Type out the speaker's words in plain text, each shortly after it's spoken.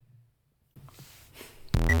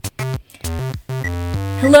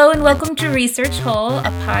Hello and welcome to Research Hole,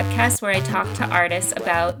 a podcast where I talk to artists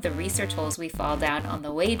about the research holes we fall down on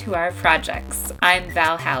the way to our projects. I'm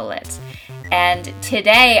Val Howlett, and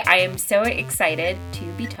today I am so excited to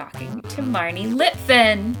be talking to Marne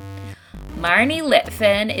Litfin. Marne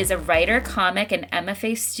Litfin is a writer, comic, and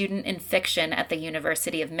MFA student in fiction at the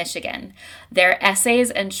University of Michigan. Their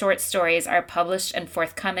essays and short stories are published and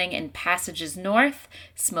forthcoming in Passages North,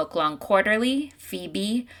 Smoke Long Quarterly,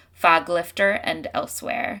 Phoebe, Foglifter, and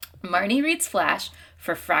elsewhere. Marne reads Flash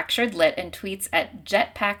for Fractured Lit and tweets at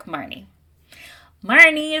Jetpack Marne.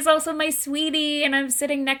 Marne is also my sweetie, and I'm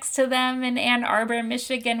sitting next to them in Ann Arbor,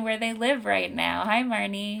 Michigan, where they live right now. Hi,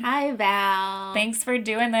 Marne. Hi, Val. Thanks for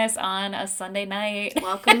doing this on a Sunday night.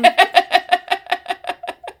 Welcome.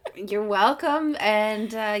 You're welcome.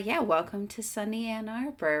 And welcome to sunny Ann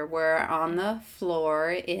Arbor. We're on the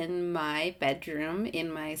floor in my bedroom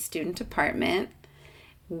in my student apartment,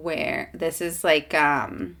 where this is like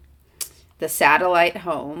the satellite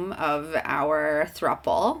home of our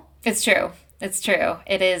throuple. It's true. It's true.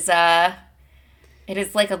 It is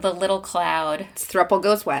like the little cloud. It's throuple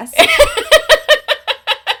goes west.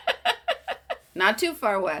 Not too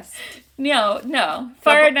far west. No.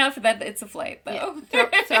 Far enough that it's a flight, though.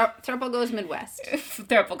 Yeah. Throuple goes Midwest.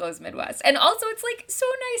 Throuple goes Midwest. And also, it's like so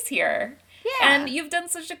nice here. Yeah. And you've done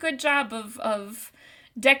such a good job of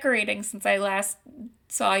decorating since I last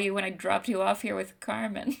saw you when I dropped you off here with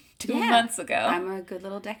Carmen 2 months ago. I'm a good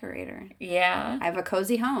little decorator. Yeah. I have a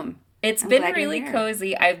cozy home. It's been really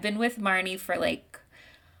cozy. I've been with Marne for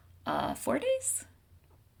 4 days.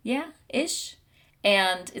 Yeah, ish.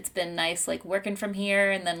 And it's been nice working from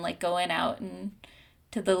here and then going out and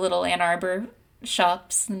to the little Ann Arbor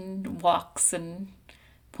shops and walks and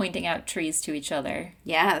pointing out trees to each other.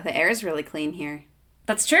 Yeah, the air is really clean here.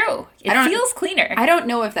 That's true. It feels cleaner. I don't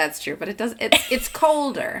know if that's true, but it does. It's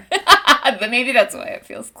colder. But maybe that's why it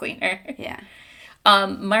feels cleaner. Yeah.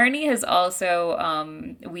 Marne has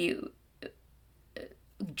also, we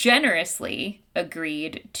generously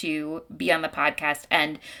agreed to be on the podcast,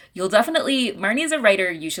 and you'll definitely, Marne is a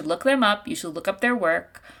writer. You should look them up. You should look up their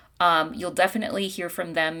work. You'll definitely hear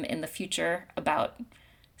from them in the future about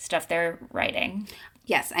stuff they're writing.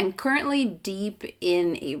 Yes, I'm currently deep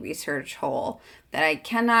in a research hole that I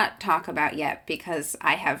cannot talk about yet because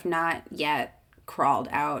I have not yet crawled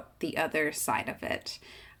out the other side of it.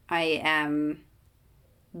 I am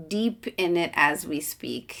deep in it as we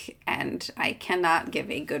speak, and I cannot give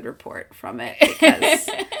a good report from it because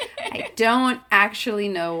I don't actually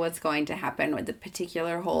know what's going to happen with the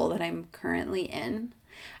particular hole that I'm currently in.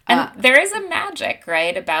 And there is a magic,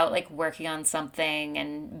 right, about working on something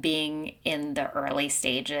and being in the early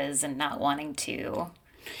stages and not wanting to.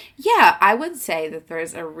 Yeah, I would say that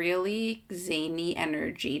there's a really zany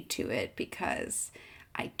energy to it because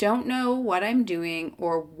I don't know what I'm doing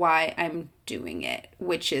or why I'm doing it,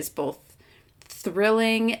 which is both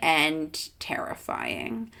thrilling and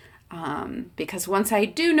terrifying. Because once I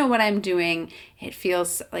do know what I'm doing, it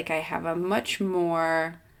feels like I have a much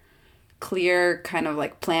more clear kind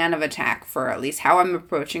of plan of attack for at least how I'm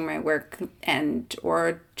approaching my work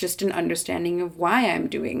or just an understanding of why I'm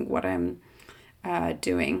doing what I'm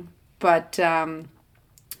doing. But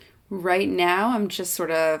right now I'm just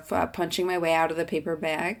sort of punching my way out of the paper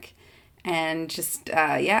bag and just,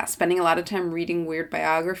 spending a lot of time reading weird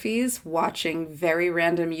biographies, watching very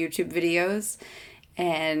random YouTube videos,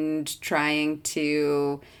 and trying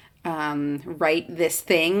to write this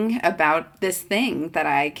thing about this thing that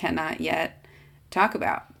I cannot yet talk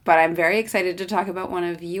about. But I'm very excited to talk about one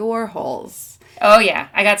of your holes. Oh, yeah.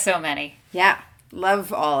 I got so many. Yeah.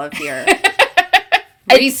 Love all of your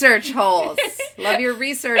research holes. Love your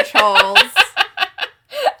research holes.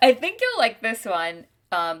 I think you'll like this one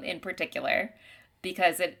in particular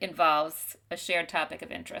because it involves a shared topic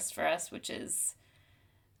of interest for us, which is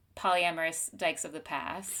polyamorous dykes of the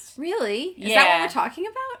past. Really? Is that what we're talking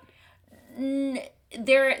about?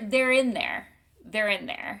 They're in there. They're in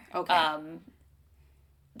there. Okay.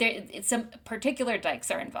 Some particular dykes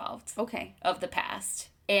are involved. Okay. Of the past.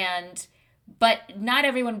 But not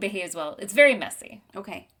everyone behaves well. It's very messy.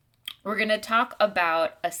 Okay. We're going to talk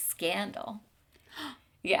about a scandal.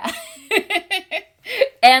 Yeah.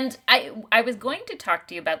 And I was going to talk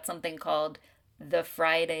to you about something called the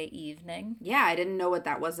Friday evening. Yeah, I didn't know what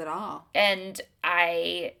that was at all. And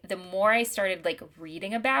the more I started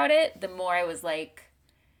reading about it, the more I was like,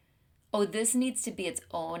 oh, this needs to be its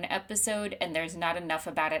own episode, and there's not enough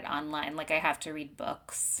about it online. I have to read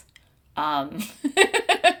books.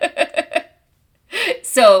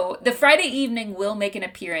 So the Friday evening will make an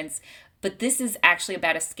appearance, but this is actually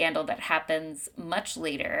about a scandal that happens much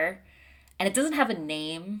later, and it doesn't have a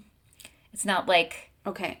name. It's not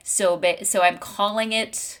Okay. So I'm calling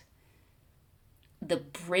it the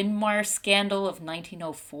Bryn Mawr scandal of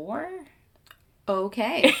 1904.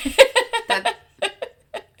 Okay. That.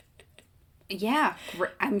 Yeah,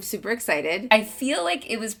 I'm super excited. I feel like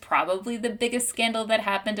it was probably the biggest scandal that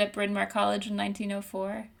happened at Bryn Mawr College in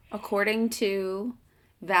 1904. According to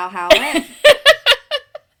Val Howlett.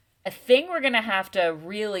 A thing we're going to have to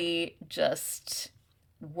really just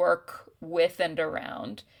work with and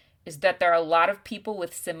around is that there are a lot of people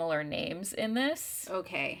with similar names in this.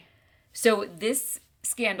 Okay. So this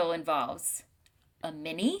scandal involves a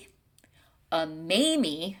Minnie, a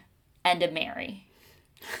Mamie, and a Mary.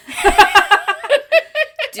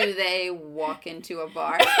 Do they walk into a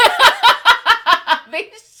bar?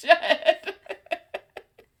 They should.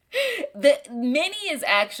 The Minnie is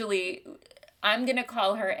actually, I'm going to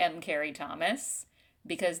call her M. Carey Thomas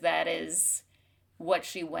because that is what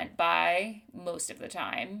she went by most of the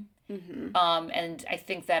time. Mm-hmm. And I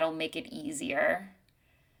think that'll make it easier.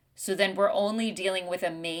 So then we're only dealing with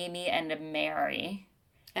a Mamie and a Mary.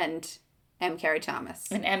 And M. Carey Thomas.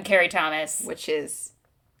 And M. Carey Thomas. Which is,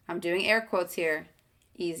 I'm doing air quotes here,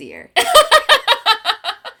 easier.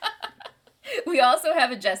 We also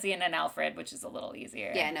have a Jesse and an Alfred, which is a little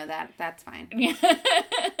easier. Yeah, no, that's fine.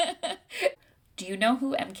 Do you know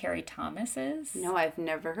who M. Carey Thomas is? No, I've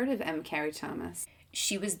never heard of M. Carey Thomas.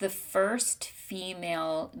 She was the first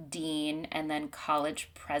female dean and then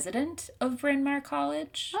college president of Bryn Mawr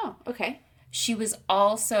College. Oh, okay. She was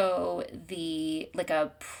also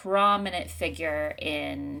a prominent figure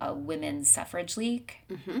in a women's suffrage league.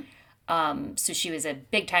 Mm-hmm. So she was a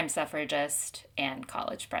big-time suffragist and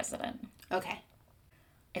college president. Okay.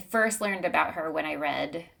 I first learned about her when I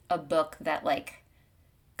read a book that,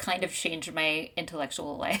 kind of changed my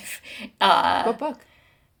intellectual life. What book?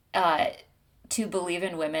 To Believe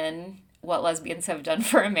in Women, What Lesbians Have Done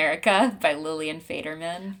for America by Lillian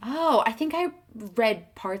Faderman. Oh, I think I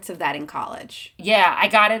read parts of that in college. Yeah, I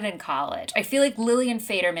got it in college. I feel like Lillian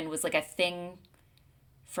Faderman was a thing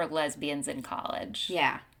for lesbians in college.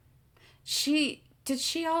 Yeah. Did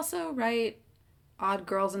she also write Odd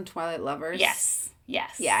Girls and Twilight Lovers? Yes.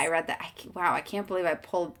 Yeah, I read that. Wow, I can't believe I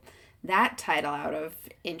pulled that title out of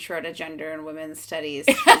Intro to Gender and Women's Studies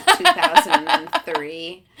from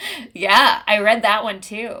 2003. Yeah, I read that one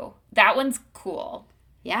too. That one's cool.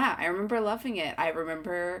 Yeah, I remember loving it. I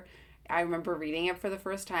remember reading it for the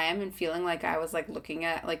first time and feeling like I was looking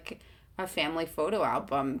at a family photo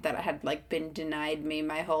album that had been denied me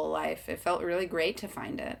my whole life. It felt really great to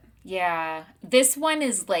find it. Yeah. This one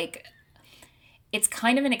is it's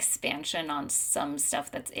kind of an expansion on some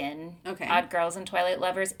stuff that's in Odd Girls and Twilight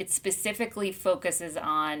Lovers. It specifically focuses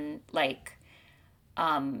on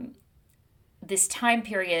this time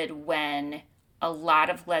period when a lot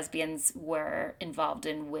of lesbians were involved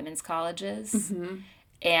in women's colleges. Mm-hmm.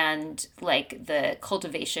 And the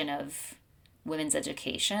cultivation of women's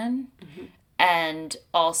education. Mm-hmm. And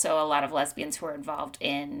also a lot of lesbians who were involved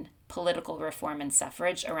in political reform and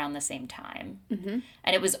suffrage around the same time. Mm-hmm.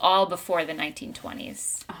 And it was all before the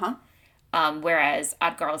 1920s. Uh-huh. Whereas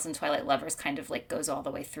Odd Girls and Twilight Lovers kind of goes all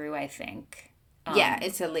the way through, I think. Yeah,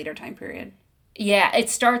 it's a later time period. Yeah, it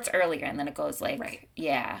starts earlier and then it goes right.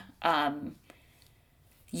 Yeah.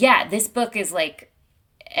 Yeah, this book is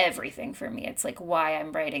everything for me. It's why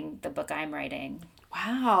I'm writing the book I'm writing.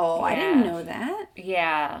 Wow, yeah. I didn't know that.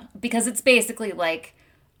 Yeah, because it's basically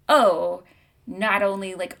not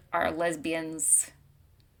only are lesbians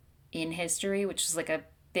in history, which is a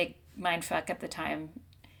big mindfuck at the time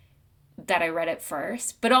that I read it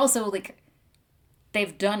first, but also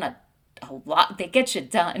they've done a lot. They get shit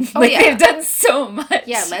done. Oh, yeah. They've done so much.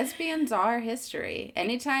 Yeah, lesbians are history.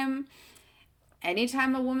 Anytime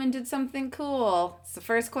a woman did something cool, it's the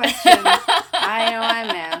first question I know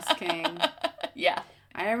I'm asking. Yeah.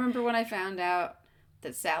 I remember when I found out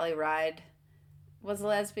that Sally Ride was a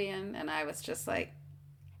lesbian, and I was just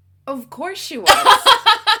of course she was.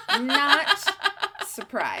 Not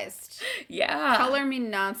surprised. Yeah. Color me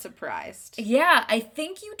not surprised. Yeah, I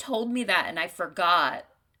think you told me that, and I forgot.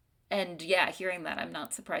 And yeah, hearing that, I'm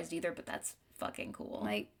not surprised either, but that's fucking cool.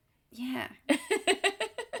 Yeah.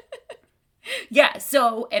 Yeah,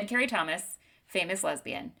 so M. Carey Thomas, famous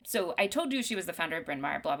lesbian. So I told you she was the founder of Bryn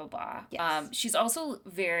Mawr, blah, blah, blah. Yes. She's also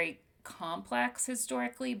very complex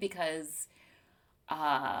historically because,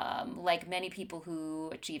 like many people who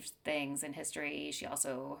achieved things in history, she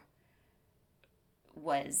also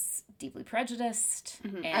was deeply prejudiced.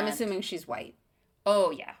 Mm-hmm. And, I'm assuming she's white.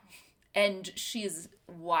 Oh, yeah. And she's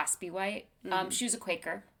waspy white. Mm-hmm. She was a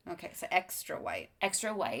Quaker. Okay, so extra white.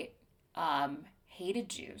 Extra white. Hated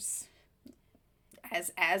Jews.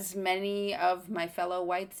 As many of my fellow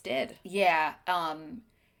whites did. Yeah.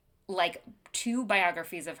 Like 2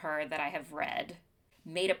 biographies of her that I have read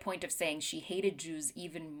made a point of saying she hated Jews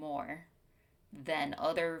even more than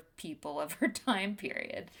other people of her time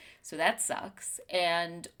period. So that sucks.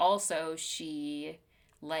 And also she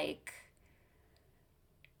like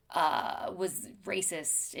was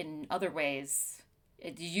racist in other ways.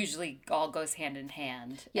 It usually all goes hand in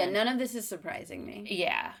hand. Yeah, none of this is surprising me.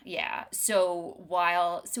 Yeah. So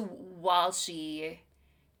while she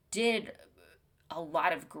did a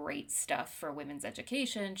lot of great stuff for women's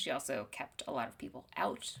education, she also kept a lot of people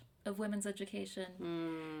out of women's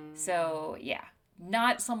education. So yeah,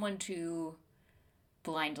 not someone to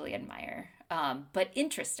blindly admire, but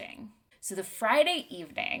interesting. So the Friday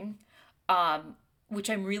evening, which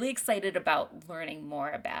I'm really excited about learning more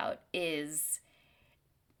about, is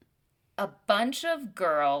a bunch of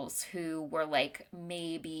girls who were like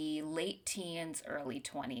maybe late teens, early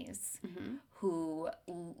 20s, who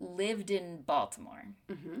lived in Baltimore,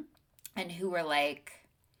 and who were like,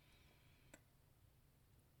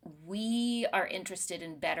 we are interested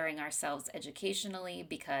in bettering ourselves educationally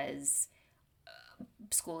because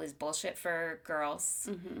school is bullshit for girls,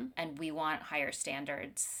 and we want higher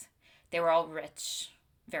standards. They were all rich,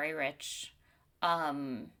 very rich.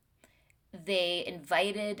 They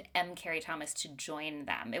invited M. Carey Thomas to join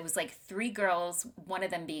them. It was like 3 girls, one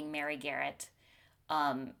of them being Mary Garrett,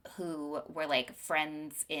 who were like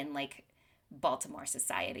friends in like Baltimore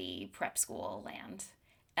society prep school land.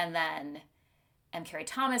 And then M. Carey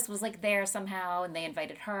Thomas was like there somehow, and they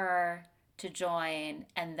invited her to join.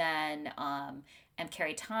 And then M.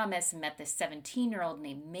 Carey Thomas met this 17-year-old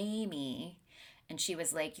named Mamie, and she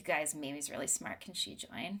was like, you guys, Mamie's really smart. Can she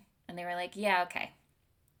join? And they were like, yeah, okay.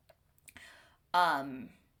 I'm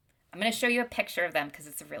going to show you a picture of them because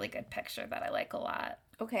it's a really good picture that I like a lot.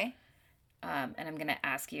 Okay. And I'm going to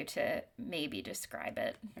ask you to maybe describe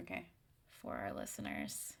it. Okay. For our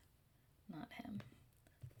listeners. Not him.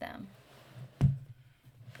 Them.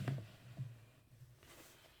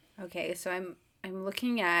 Okay, so I'm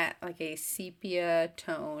looking at like a sepia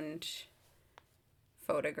toned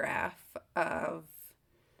photograph of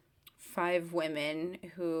 5 women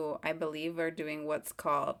who I believe are doing what's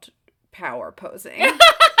called power posing.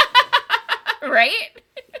 Right?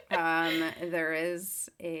 There is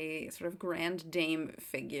a sort of grand dame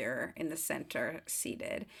figure in the center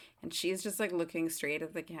seated, and she's just like looking straight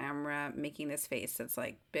at the camera, making this face that's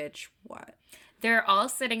like, bitch, what? They're all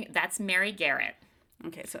sitting, that's Mary Garrett.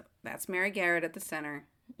 Okay, so that's Mary Garrett at the center.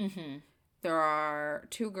 There are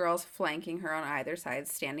 2 girls flanking her on either side,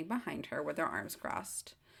 standing behind her with their arms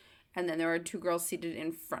crossed. And then there are 2 girls seated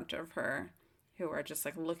in front of her who are just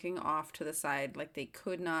like looking off to the side like they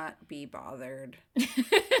could not be bothered.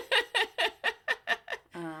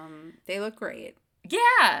 They look great.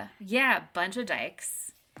 Yeah, bunch of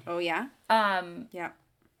dykes. Oh yeah? Yeah.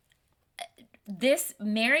 This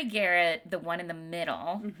Mary Garrett, the one in the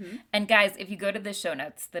middle, and guys, if you go to the show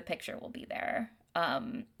notes, the picture will be there.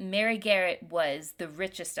 Mary Garrett was the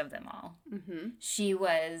richest of them all. She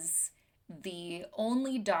was the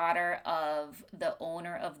only daughter of the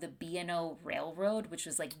owner of the B&O Railroad, which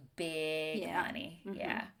was like big money.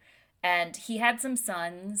 Yeah. And he had some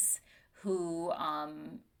sons who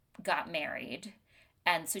got married.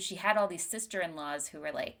 And so she had all these sister-in-laws who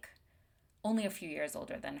were like only a few years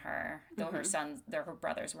older than her, though her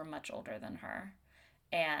brothers were much older than her.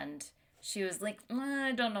 And she was like,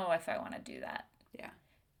 I don't know if I want to do that. Yeah.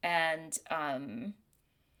 And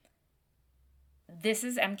this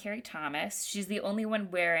is M. Carey Thomas. She's the only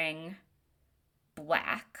one wearing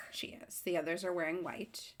black. She is. The others are wearing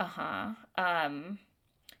white.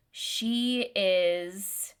 She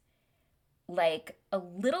is like a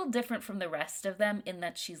little different from the rest of them in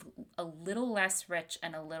that she's a little less rich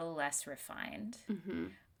and a little less refined.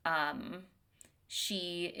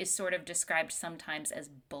 She is sort of described sometimes as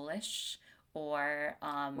bullish or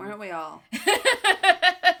weren't we all?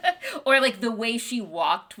 Or like the way she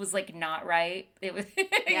walked was like not right. It was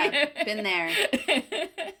yeah, been there.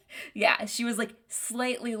 Yeah, she was like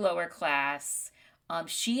slightly lower class.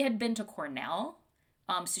 She had been to Cornell.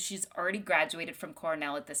 So she's already graduated from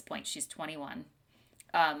Cornell at this point. She's 21.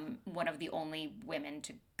 One of the only women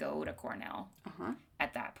to go to Cornell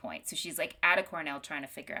at that point. So she's like out of Cornell trying to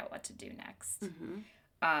figure out what to do next.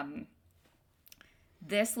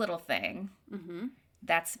 This little thing,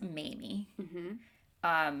 that's Mamie.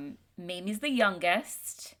 Mamie's the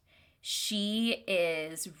youngest. She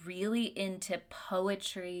is really into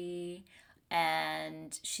poetry,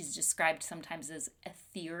 and she's described sometimes as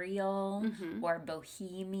ethereal or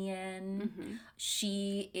bohemian.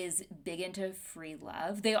 She is big into free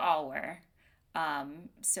love. They all were.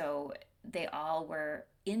 So they all were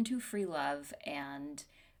into free love and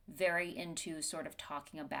very into sort of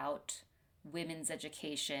talking about women's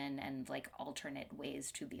education and like alternate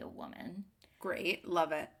ways to be a woman. Great.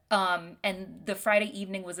 Love it. And the Friday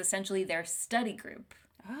evening was essentially their study group.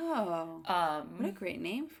 Oh. What a great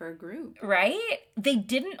name for a group. Right? They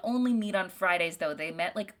didn't only meet on Fridays, though. They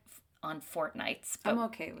met like on fortnights. I'm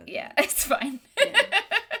okay with it. Yeah, it's fine. Yeah.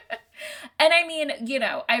 And I mean,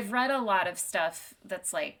 I've read a lot of stuff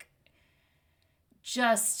that's like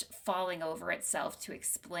just falling over itself to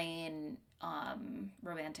explain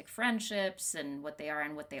romantic friendships and what they are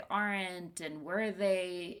and what they aren't, and were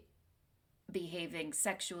they behaving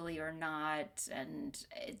sexually or not, and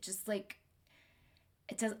it just like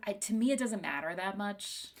to me it doesn't matter that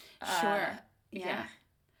much. Sure. Yeah.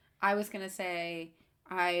 I was gonna say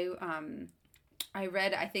I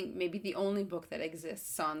read, I think, maybe the only book that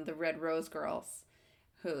exists on the Red Rose Girls,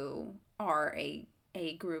 who are a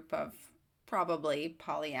group of probably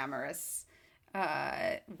polyamorous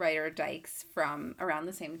writer dykes from around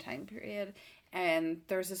the same time period. And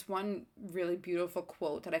there's this one really beautiful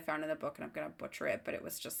quote that I found in the book, and I'm going to butcher it, but it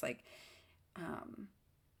was just like,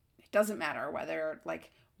 it doesn't matter whether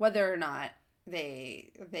or not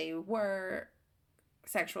they were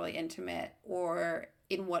sexually intimate or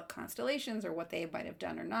in what constellations or what they might have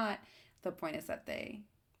done or not. The point is that they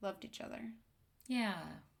loved each other. Yeah.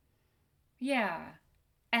 Yeah.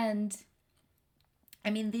 And I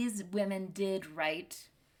mean, these women did write.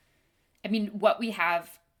 I mean, what we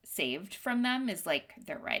have saved from them is like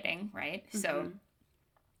their writing, right? Mm-hmm. So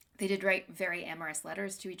they did write very amorous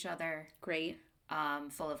letters to each other. Great.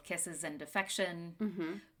 Full of kisses and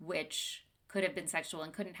affection, which could have been sexual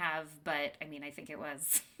and couldn't have, but I mean, I think it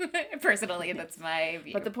was. Personally, that's my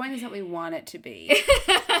view. But the point is that we want it to be.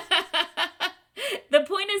 The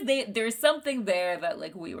point is there's something there that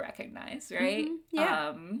like we recognize, right? Mm-hmm.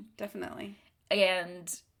 Yeah, definitely.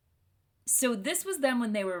 And so this was them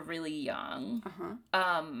when they were really young.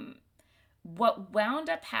 What wound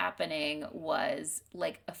up happening was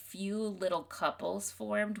like a few little couples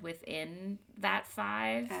formed within that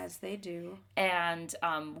 5. As they do. And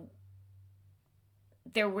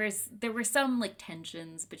there were some like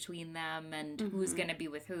tensions between them and who's going to be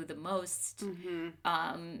with who the most.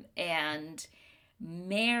 And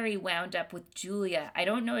Mary wound up with Julia. I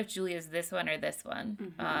don't know if Julia's this one or this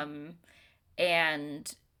one.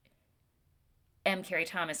 And M. Carey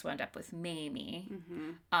Thomas wound up with Mamie.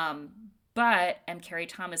 But M. Carey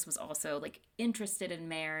Thomas was also like interested in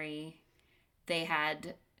Mary. They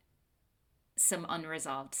had some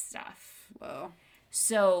unresolved stuff. Whoa.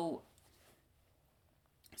 So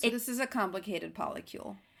this is a complicated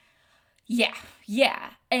polycule. Yeah.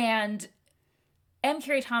 And M.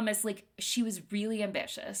 Carey Thomas, like, she was really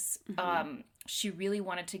ambitious. She really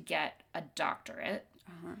wanted to get a doctorate.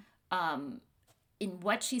 In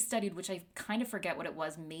what she studied, which I kind of forget what it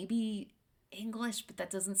was, maybe English, but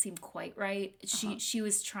that doesn't seem quite right. She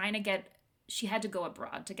was trying to get, she had to go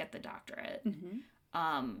abroad to get the doctorate.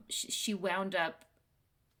 She wound up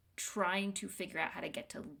trying to figure out how to get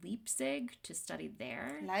to Leipzig to study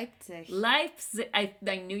there. Leipzig. I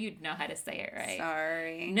knew you'd know how to say it right.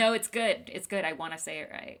 Sorry. No, it's good. It's good. I want to say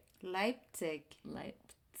it right. Leipzig.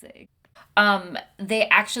 They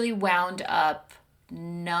actually wound up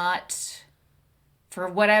not, for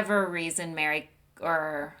whatever reason, Mary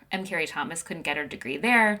or M. Carey Thomas couldn't get her degree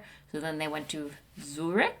there. So then they went to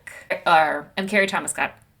Zurich. Or M. Carey Thomas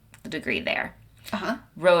got the degree there.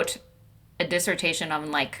 Wrote a dissertation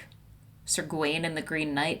on like Sir Gawain and the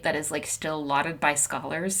Green Knight that is like still lauded by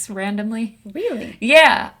scholars randomly. Really?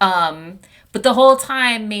 Yeah. But the whole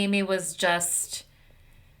time Mamie was just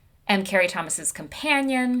M. Carey Thomas's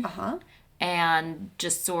companion. And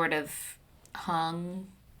just sort of hung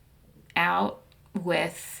out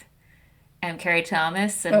with M. Carey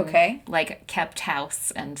Thomas and like kept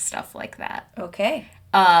house and stuff like that.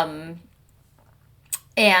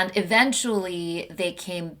 And eventually they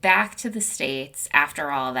came back to the States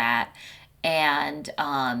after all that, and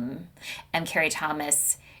M. Carey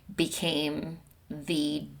Thomas became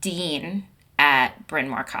the dean at Bryn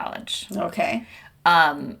Mawr College.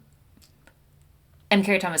 M.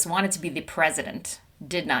 Carey Thomas wanted to be the president,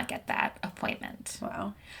 did not get that appointment.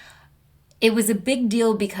 Wow. It was a big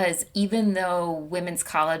deal because even though women's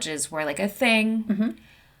colleges were like a thing,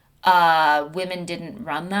 women didn't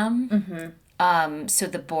run them. So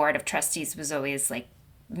the board of trustees was always like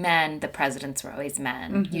men. The presidents were always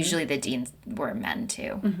men. Usually the deans were men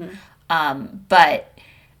too. But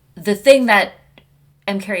the thing that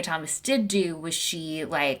M. Carey Thomas did do was she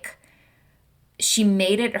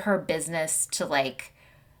made it her business to like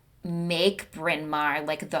make Bryn Mawr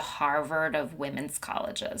like the Harvard of women's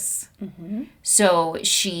colleges. So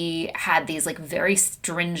she had these like very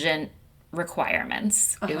stringent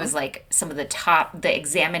requirements. It was like some of the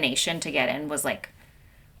examination to get in was like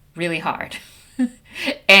really hard.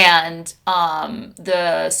 And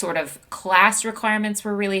the sort of class requirements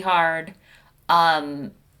were really hard.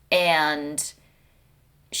 And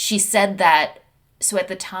she said that, so at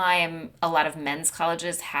the time, a lot of men's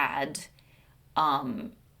colleges had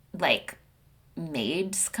like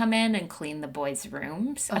maids come in and clean the boys'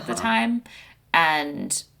 rooms at the time.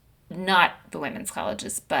 And not the women's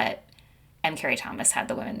colleges, but M. Carey Thomas had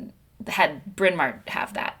Bryn Mawr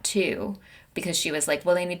have that too, because she was like,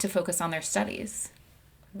 well, they need to focus on their studies.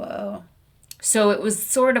 Whoa. So it was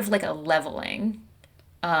sort of like a leveling.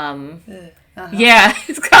 Yeah,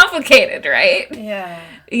 it's complicated, right? Yeah.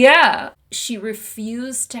 Yeah. She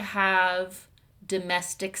refused to have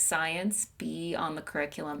domestic science be on the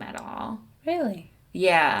curriculum at all. Really?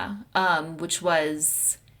 Yeah. Which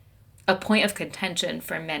was a point of contention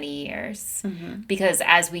for many years. Because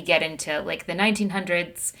as we get into like the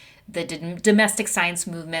 1900s, the domestic science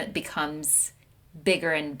movement becomes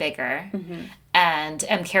bigger and bigger. And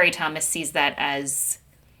M. Carey Thomas sees that as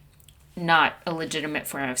not a legitimate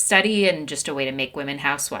form of study and just a way to make women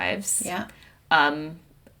housewives. Yeah.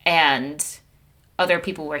 And other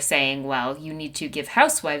people were saying, well, you need to give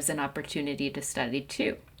housewives an opportunity to study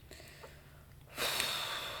too.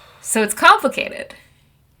 So it's complicated.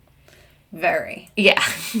 Very. Yeah.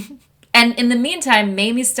 And in the meantime,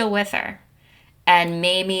 Mamie's still with her. And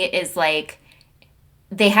Mamie is like,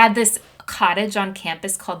 they had this cottage on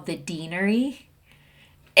campus called the Deanery.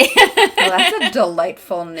 Well, that's a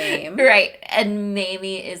delightful name. Right. And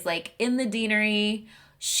Mamie is like in the Deanery.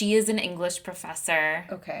 She is an English professor.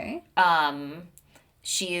 Okay.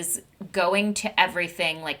 She is going to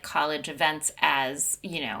everything like college events as,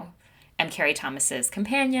 M. Carey Thomas's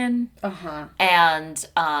companion. And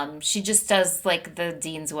she just does like the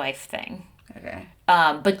dean's wife thing. Okay.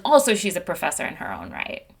 But also she's a professor in her own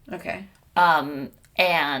right. Okay.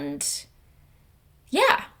 And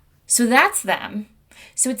yeah, so that's them.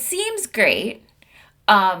 So it seems great.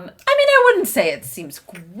 I mean, I wouldn't say it seems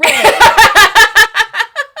great.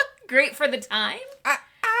 Great for the time? I'm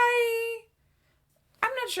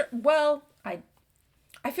not sure. Well, I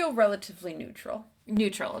feel relatively neutral.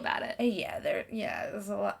 Neutral about it. There's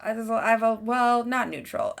a lot. Well, not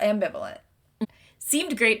neutral, ambivalent.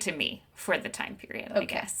 Seemed great to me for the time period, I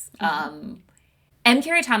guess. M.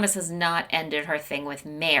 Carey Thomas has not ended her thing with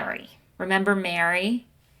Mary. Remember Mary?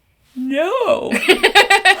 No.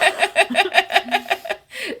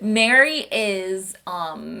 Mary is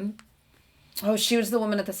Oh, she was the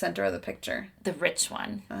woman at the center of the picture. the rich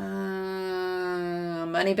one.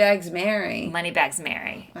 Moneybags Mary. Moneybags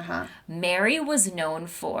Mary. Mary was known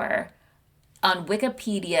for, on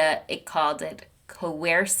Wikipedia, it called it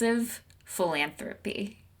coercive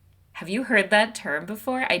philanthropy. Have you heard that term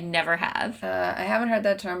before? I never have. I haven't heard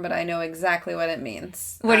that term, but I know exactly what it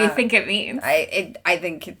means. What do you think it means? I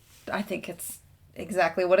think it's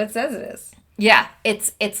exactly what it says it is. Yeah,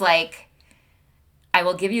 it's like, I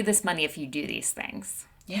will give you this money if you do these things.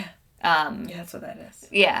 Yeah. Yeah, that's what that is.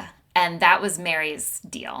 Yeah, and that was Mary's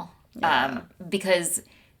deal. Yeah. Because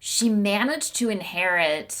she managed to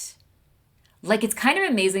inherit, like, it's kind of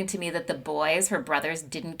amazing to me that the boys, her brothers,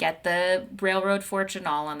 didn't get the railroad fortune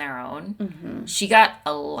all on their own. She got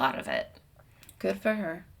a lot of it. Good for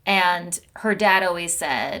her. And her dad always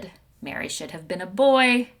said Mary should have been a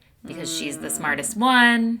boy because she's the smartest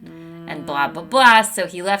one and blah, blah, blah. So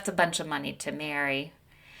he left a bunch of money to Mary.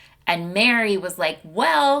 And Mary was like,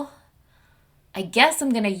 well, I guess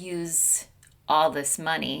I'm going to use all this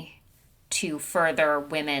money to further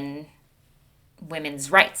women's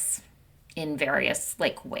rights in various,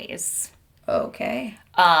 like, ways. Okay.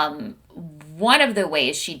 One of the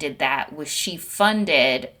ways she did that was she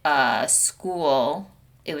funded a school.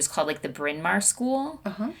 It was called, like, the Bryn Mawr School.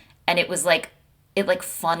 And it was, like, it, like,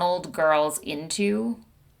 funneled girls into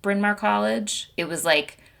Bryn Mawr College. It was,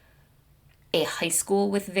 like, a high school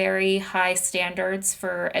with very high standards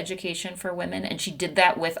for education for women. And she did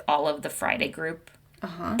that with all of the Friday group.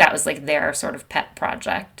 That was, like, their sort of pet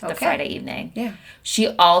project, the Friday evening. Yeah. She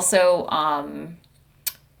also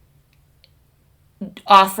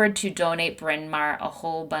offered to donate Bryn Mawr a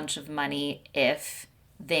whole bunch of money if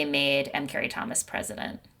they made M. Carey Thomas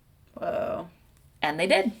president. Whoa. And they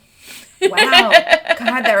did. Wow.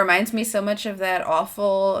 God, that reminds me so much of that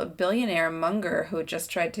awful billionaire Munger who just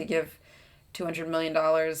tried to give $200 million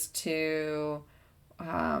to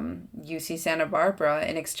UC Santa Barbara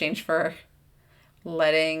in exchange for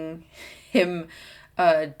letting him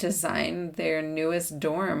designed their newest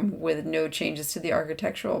dorm with no changes to the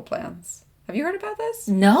architectural plans. Have you heard about this?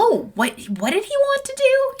 No. What did he want to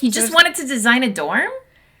do? He just wanted to design a dorm?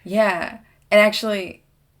 Yeah. And actually...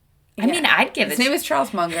 I mean, I'd give His name is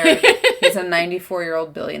Charles Munger. He's a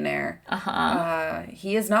 94-year-old billionaire.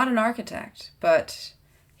 He is not an architect, but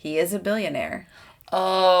he is a billionaire.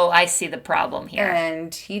 Oh, I see the problem here.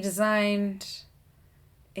 And he designed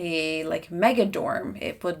a, like, mega dorm.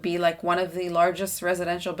 It would be, like, one of the largest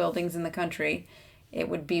residential buildings in the country. It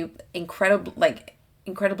would be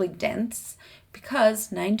incredibly dense because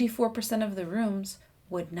 94% of the rooms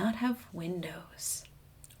would not have windows.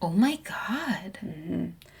 Oh, my God. Mm-hmm.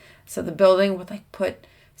 So the building would, like, put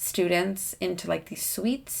students into, like, these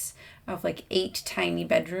suites of, like, 8 tiny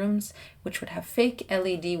bedrooms, which would have fake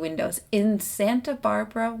LED windows in Santa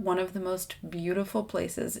Barbara, one of the most beautiful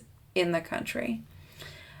places in the country.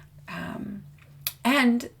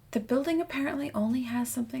 And the building apparently only has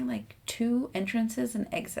something like 2 entrances and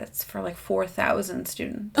exits for, like, 4,000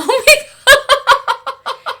 students. Oh, my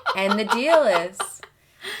God. And the deal is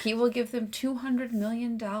he will give them $200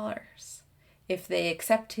 million if they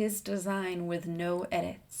accept his design with no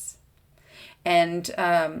edits. And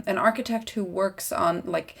an architect who works on,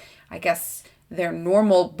 like, I guess their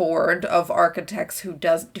normal board of architects who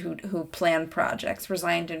plan projects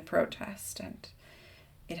resigned in protest, and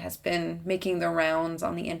it has been making the rounds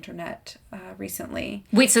on the internet recently.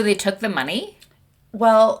 Wait, so they took the money?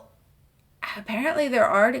 Well, apparently they're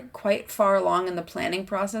already quite far along in the planning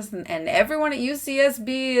process, and everyone at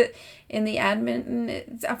UCSB in the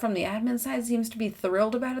admin, from the admin side, seems to be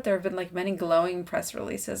thrilled about it. There have been, like, many glowing press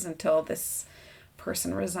releases until this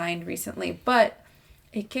person resigned recently. But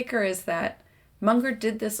a kicker is that Munger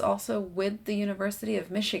did this also with the University of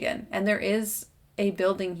Michigan, and there is a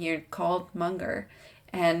building here called Munger,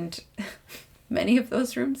 and many of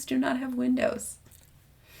those rooms do not have windows.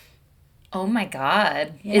 Oh my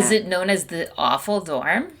God. Yeah. Is it known as the awful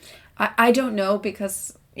dorm? I don't know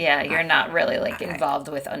because... Yeah, you're not really, like, involved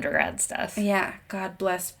with undergrad stuff. Yeah, God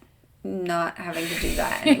bless not having to do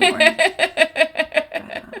that anymore.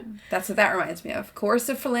 That's what that reminds me of.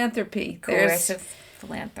 Coercive philanthropy. Coercive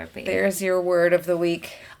philanthropy. There's your word of the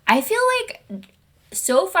week. I feel like,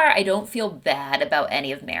 so far, I don't feel bad about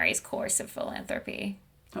any of Mary's coercive philanthropy.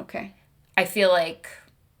 Okay. I feel like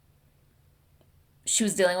she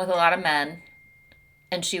was dealing with a lot of men,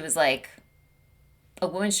 and she was like, a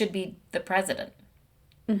woman should be the president.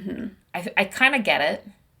 Mm-hmm. I kind of get it.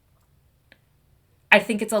 I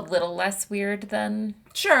think it's a little less weird than...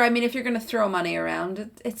 Sure, I mean, if you're going to throw money around,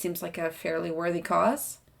 it seems like a fairly worthy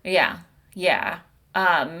cause. Yeah.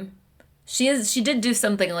 She did do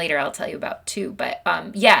something later I'll tell you about, too. But,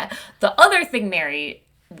 yeah, the other thing Mary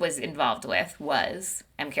was involved with was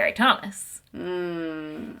M. Carey Thomas.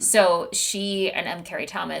 So she and M. Carey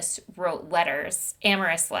Thomas wrote letters,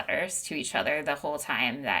 amorous letters to each other the whole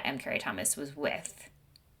time that M. Carey Thomas was with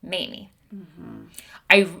Mamie. Mm-hmm.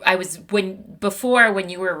 I was, when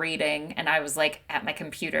you were reading and I was, like, at my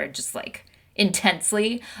computer just, like,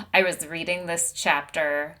 intensely, I was reading this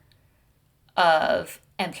chapter of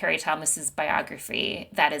M. Carey Thomas's biography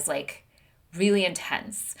that is, like, really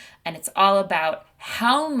intense, and it's all about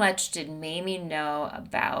how much did Mamie know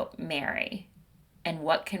about Mary, and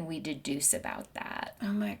what can we deduce about that?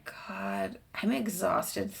 Oh my God, I'm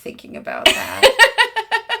exhausted thinking about that.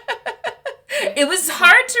 It was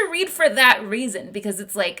hard to read for that reason, because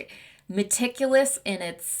it's, like, meticulous in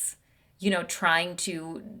its, trying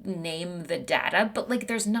to name the data, but, like,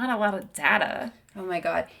 there's not a lot of data. Oh my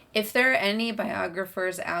God. If there are any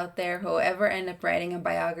biographers out there who ever end up writing a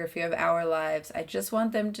biography of our lives, I just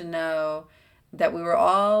want them to know that we were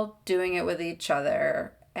all doing it with each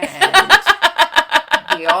other, and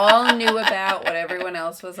we all knew about what everyone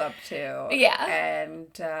else was up to. Yeah.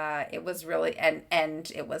 And it was really,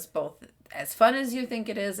 and it was both as fun as you think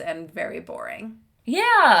it is and very boring.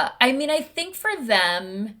 Yeah. I mean, I think for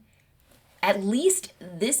them, at least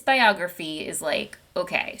this biography is like,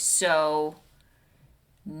 okay, so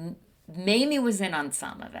Mamie was in on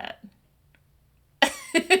some of it.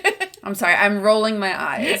 I'm sorry, I'm rolling my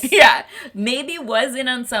eyes. Yeah, Mamie was in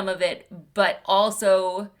on some of it, but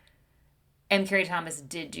also M. Carey Thomas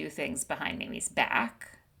did do things behind Mamie's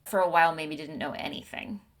back. For a while, Mamie didn't know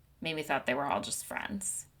anything. Mamie thought they were all just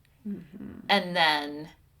friends. Mm-hmm. And then,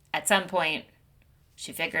 at some point,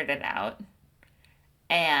 she figured it out.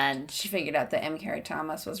 And she figured out that M. Carey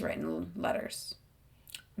Thomas was writing letters.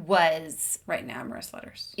 Was writing amorous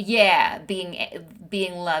letters. Yeah, being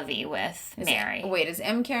lovey with Mary. Is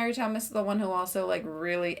M. Carey Thomas the one who also, like,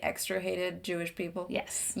 really extra hated Jewish people?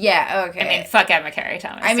 Yes. Yeah, okay. I mean, fuck M. Carey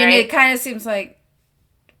Thomas, I mean, right? It kind of seems like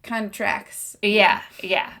kind of tracks. Yeah.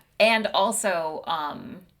 And also,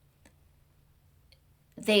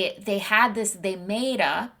 they had this, they made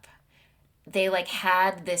up, they like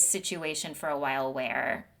had this situation for a while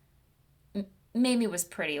where Mamie was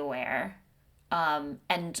pretty aware.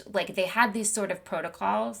 And like they had these sort of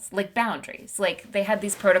protocols, like boundaries. Like they had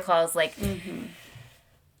these protocols, like,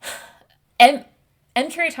 and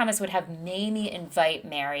Carrie Thomas would have Mamie invite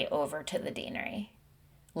Mary over to the deanery,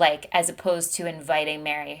 like as opposed to inviting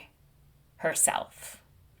Mary herself,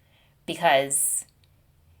 because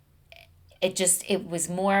it was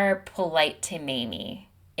more polite to Mamie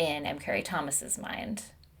in M. Carrie Thomas's mind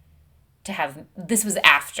to have, this was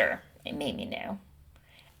after Mamie knew.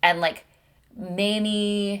 And like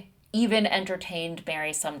Mamie even entertained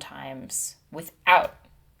Mary sometimes without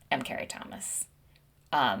M. Carrie Thomas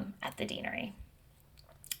at the deanery.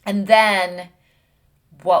 And then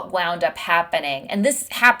what wound up happening, and this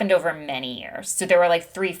happened over many years, so there were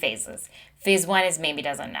like 3 phases. Phase 1 is Mamie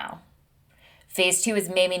doesn't know. Phase 2 is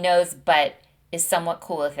Mamie knows but is somewhat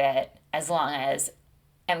cool with it as long as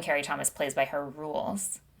M. Carrie Thomas plays by her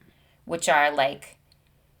rules, which are like,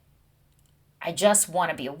 I just want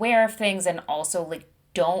to be aware of things, and also like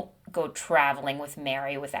don't go traveling with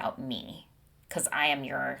Mary without me, because I am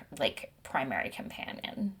your like primary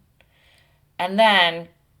companion. And then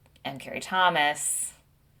M. Carrie Thomas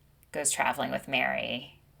goes traveling with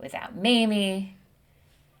Mary without Mamie,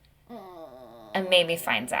 and Mamie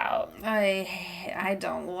finds out. I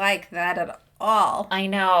don't like that at all. I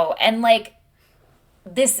know. And like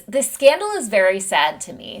this scandal is very sad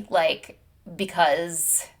to me, like,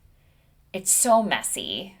 because it's so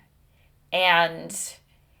messy. And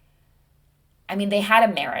I mean, they had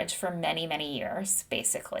a marriage for many, many years,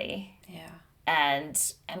 basically. Yeah.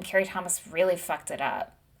 And Carrie Thomas really fucked it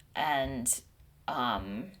up. And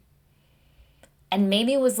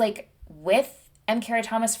Mamie was like with M. Carrie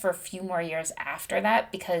Thomas for a few more years after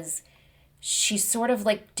that, because she sort of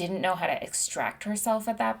like didn't know how to extract herself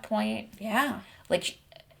at that point. Yeah. Like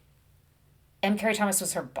M. Carrie Thomas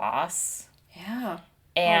was her boss. Yeah.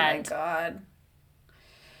 And oh my God.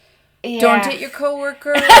 Yeah. Don't date your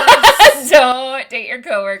coworkers. Don't date your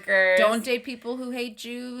coworkers. Don't date people who hate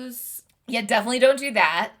Jews. Yeah, definitely don't do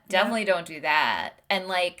that. Definitely don't do that. And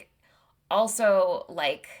like, also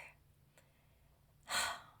like,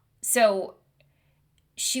 so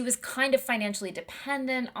she was kind of financially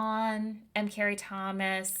dependent on M. Carrie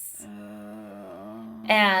Thomas.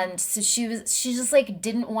 And so she just like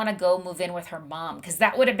didn't want to go move in with her mom, because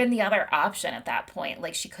that would have been the other option at that point.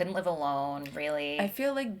 Like she couldn't live alone, really. I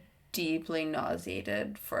feel like deeply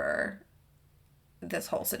nauseated for this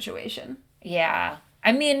whole situation. Yeah.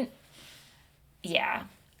 I mean, yeah.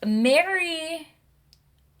 Mary,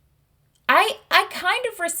 I kind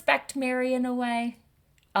of respect Mary in a way.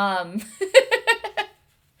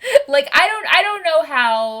 Like I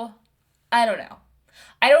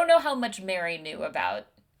don't know how much Mary knew about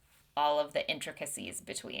all of the intricacies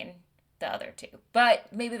between the other two.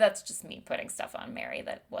 But maybe that's just me putting stuff on Mary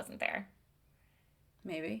that wasn't there.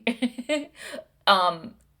 Maybe.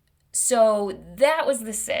 So that was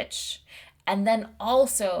the sitch. And then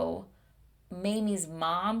also Mamie's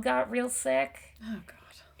mom got real sick. Oh God.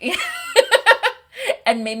 Yeah.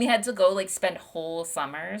 And Mamie had to go like spend whole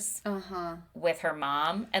summers with her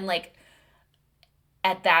mom. And like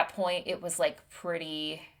at that point it was like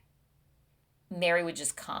pretty, Mary would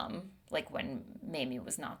just come like when Mamie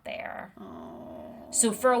was not there. Oh.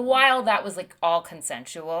 So for a while that was like all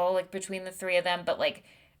consensual, like between the 3 of them, but like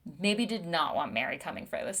Mamie did not want Mary coming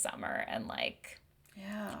for the summer, and like,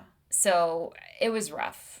 yeah. So it was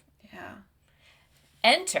rough. Yeah.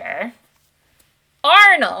 Enter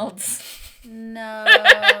Arnold. No.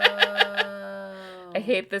 I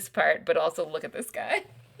hate this part, but also look at this guy.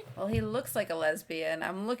 Well, he looks like a lesbian.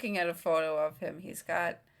 I'm looking at a photo of him. He's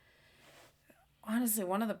got, honestly,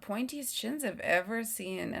 one of the pointiest chins I've ever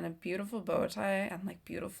seen, and a beautiful bow tie, and like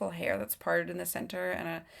beautiful hair that's parted in the center,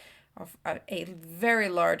 and a very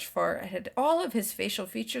large forehead. All of his facial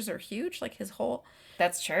features are huge, like his whole.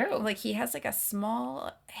 That's true. Like he has like a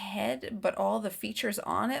small head, but all the features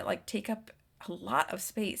on it like take up a lot of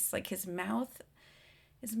space. Like his mouth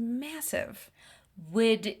is massive.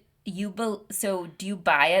 Would you so do you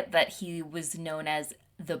buy it that he was known as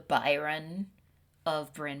the Byron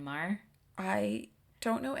of Bryn Mawr? I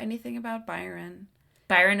don't know anything about Byron.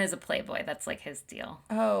 Byron is a playboy. That's like his deal.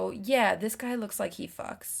 Oh, yeah. This guy looks like he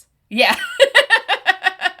fucks. Yeah.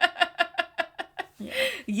 Yeah.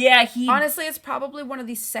 Yeah, honestly, it's probably one of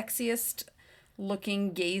the sexiest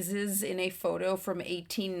looking gazes in a photo from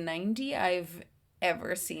 1890 I've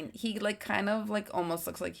ever seen. He like kind of like almost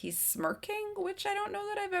looks like he's smirking, which I don't know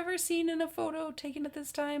that I've ever seen in a photo taken at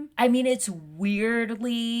this time. I mean, it's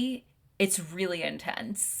really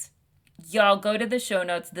intense. Y'all go to the show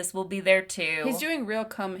notes. This will be there too. He's doing real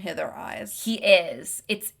come hither eyes. He is.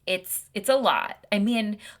 It's a lot. I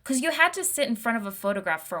mean, because you had to sit in front of a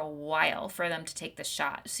photograph for a while for them to take the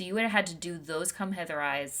shot. So you would have had to do those come hither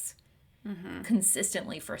eyes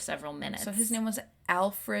consistently for several minutes. So his name was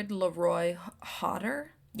Alfred Leroy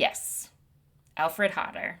Hodder? Yes. Alfred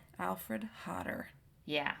Hodder. Alfred Hodder.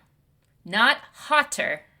 Yeah. Not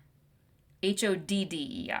Hotter.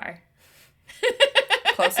 Hodder.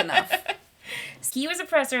 Close enough. He was a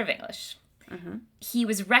professor of English. He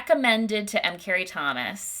was recommended to M. Carey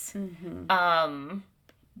Thomas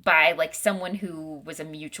by like someone who was a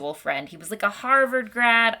mutual friend. He was like a Harvard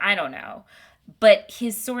grad. I don't know. But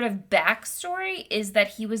his sort of backstory is that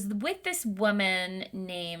he was with this woman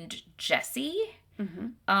named Jessie. Hold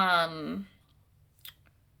on,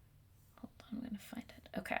 I'm going to find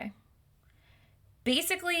it. Okay.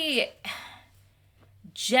 Basically,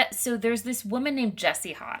 so there's this woman named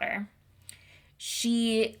Jessie Hodder.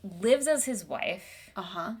 She lives as his wife.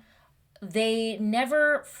 They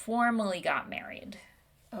never formally got married.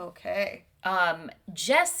 Okay.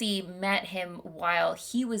 Jessie met him while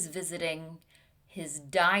he was visiting his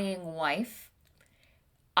dying wife,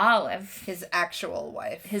 Olive. His actual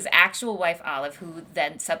wife. His actual wife, Olive, who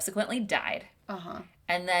then subsequently died.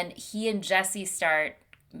 And then he and Jessie start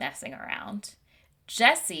messing around.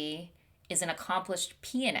 Jessie is an accomplished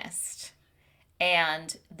pianist,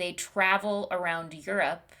 and they travel around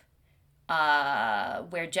Europe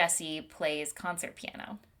where Jessie plays concert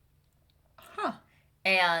piano.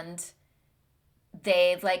 And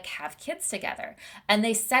they like have kids together, and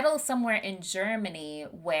they settle somewhere in Germany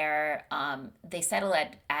where they settle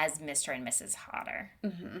as Mr. and Mrs. Hodder.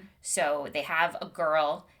 So they have a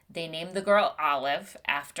girl. They name the girl Olive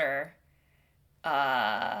after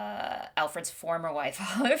Alfred's former wife,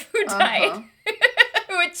 Olive, who died,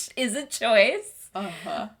 which is a choice.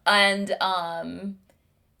 And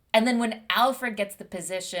then when Alfred gets the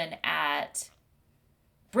position at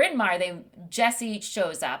Bryn Mawr, Jessie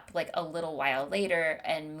shows up like a little while later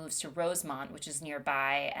and moves to Rosemont, which is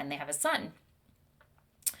nearby, and they have a son.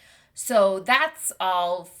 So that's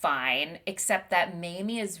all fine, except that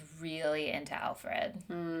Mamie is really into Alfred.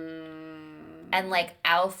 And like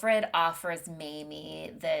Alfred offers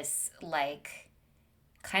Mamie this like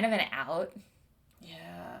kind of an out.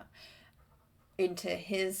 Yeah. Into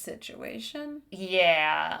his situation.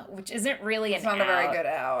 Yeah, which isn't really it's not a very good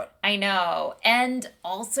out. I know. And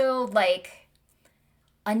also, like,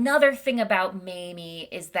 another thing about Mamie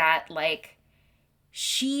is that, like,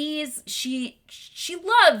 she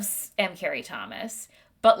loves M. Carey Thomas,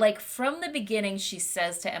 but, like, from the beginning, she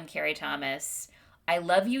says to M. Carey Thomas, I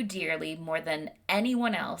love you dearly more than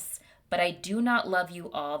anyone else, but I do not love you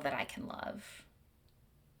all that I can love.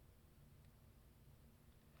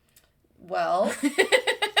 Well,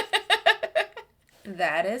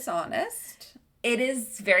 that is honest. It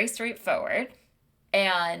is very straightforward.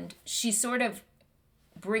 And she sort of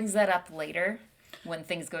brings that up later when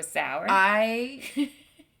things go sour. I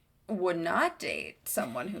would not date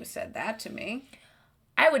someone who said that to me.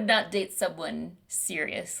 I would not date someone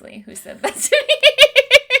seriously who said that to me.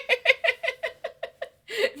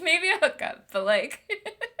 Maybe a hookup, but like,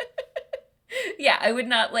 yeah, I would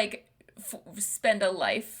not like spend a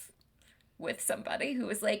life with somebody who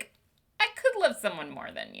was like, I could love someone more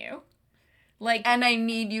than you. Like, and I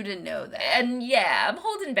need you to know that. And yeah, I'm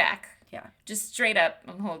holding back. Yeah. Just straight up,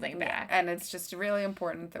 I'm holding back. And it's just really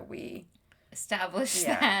important that we establish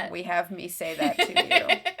that. We have me say that to you.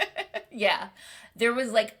 Yeah. There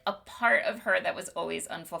was like a part of her that was always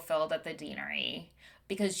unfulfilled at the deanery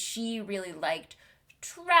because she really liked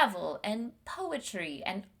travel and poetry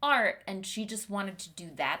and art, and she just wanted to do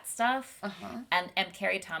that stuff. And M.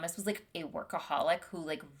 Carey Thomas was like a workaholic who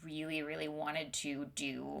like really, really wanted to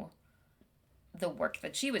do the work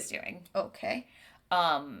that she was doing. Okay.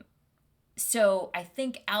 So I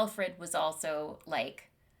think Alfred was also like,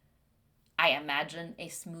 I imagine, a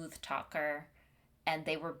smooth talker, and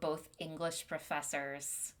they were both English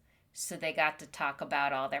professors. So they got to talk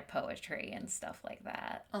about all their poetry and stuff like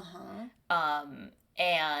that.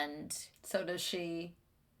 And so does she?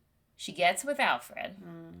 She gets with Alfred.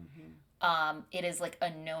 It is like a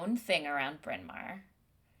known thing around Bryn Mawr.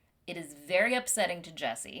 It is very upsetting to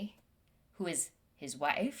Jessie, who is his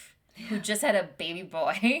wife, who just had a baby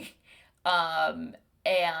boy.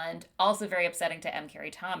 And also very upsetting to M.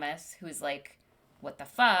 Carey Thomas, who's like, what the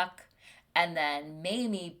fuck? And then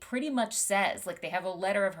Mamie pretty much says, like, they have a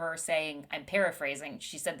letter of her saying, I'm paraphrasing,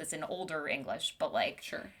 she said this in older English, but, like,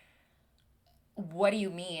 Sure. what do you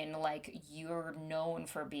mean? Like, you're known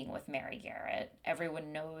for being with Mary Garrett.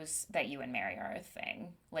 Everyone knows that you and Mary are a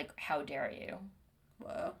thing. Like, how dare you?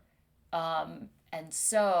 Whoa. And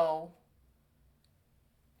so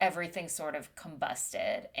everything sort of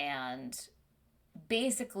combusted, and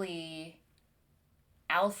basically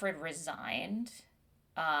Alfred resigned.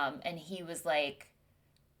 And he was like,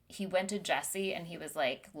 he went to Jesse and he was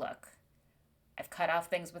like, look, I've cut off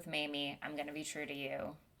things with Mamie. I'm going to be true to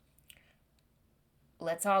you.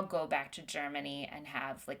 Let's all go back to Germany and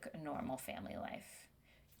have like a normal family life.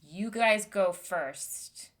 You guys go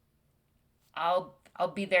first. I'll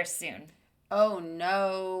be there soon. Oh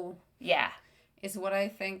no. Yeah. Is what I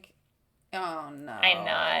think. Oh no. I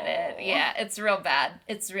nodded. Yeah, it's real bad.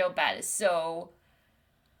 It's real bad. So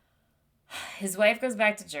his wife goes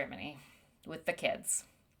back to Germany with the kids.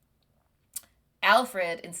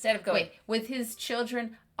 Alfred, instead of going... Wait, with his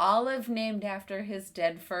children, Olive named after his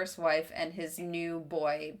dead first wife and his new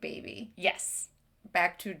boy baby. Yes.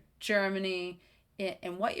 Back to Germany.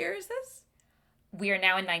 In what year is this? We are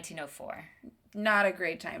now in 1904. Not a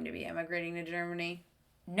great time to be emigrating to Germany.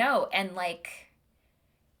 No, and like...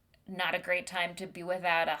 not a great time to be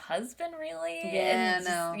without a husband, really. Yeah, and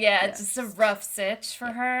no. Yeah, it's just a rough sitch for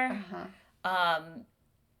her. Uh-huh.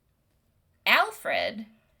 Alfred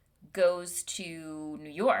goes to New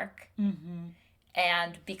York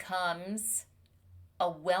and becomes a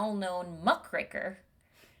well-known muckraker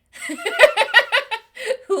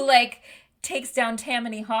who, like, takes down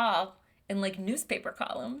Tammany Hall in, like, newspaper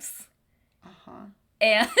columns. Uh-huh.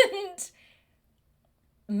 And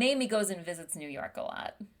Mamie goes and visits New York a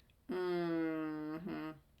lot.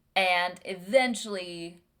 Mm-hmm. And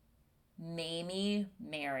eventually, Mamie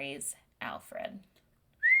marries Alfred.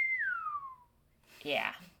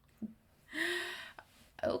 Yeah.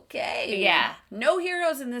 Okay. Yeah. No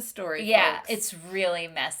heroes in this story, Yeah, folks. it's really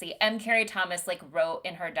messy. M. Carey Thomas, like, wrote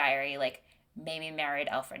in her diary, like, Mamie married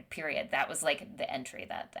Alfred, period. That was, like, the entry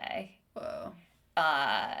that day. Whoa.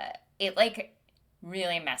 It, like,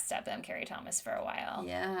 really messed up M. Carey Thomas for a while.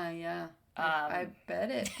 Yeah. I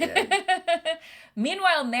bet it did.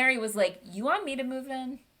 Meanwhile, Mary was like, you want me to move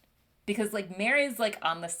in? Because, like, Mary's, like,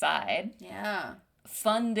 on the side. Yeah.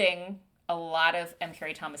 Funding a lot of M.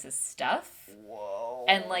 Carey Thomas's stuff. Whoa.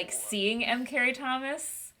 And, like, seeing M. Carey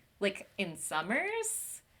Thomas, like, in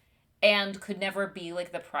summers. And could never be,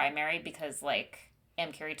 like, the primary because, like,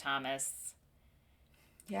 M. Carey Thomas...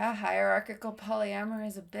 Yeah, hierarchical polyamory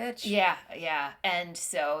is a bitch. Yeah. And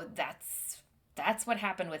so that's what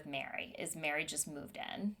happened with Mary, is Mary just moved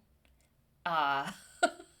in.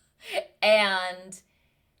 And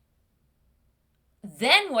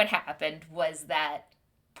then what happened was that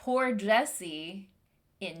poor Jesse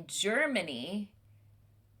in Germany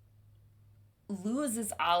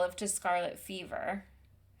loses Olive to scarlet fever.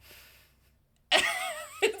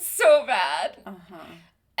 It's so bad. Uh-huh.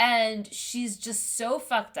 And she's just so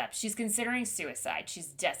fucked up. She's considering suicide. She's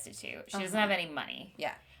destitute. She doesn't have any money.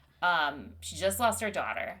 Yeah. She just lost her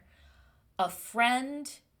daughter. A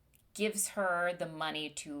friend gives her the money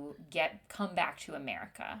to come back to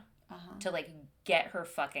America. To, like, get her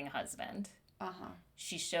fucking husband.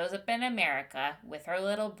 She shows up in America with her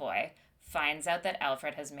little boy, finds out that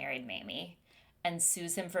Alfred has married Mamie, and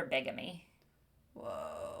sues him for bigamy.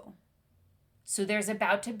 Whoa. So there's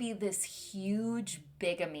about to be this huge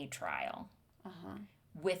bigamy trial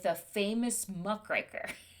with a famous muckraker.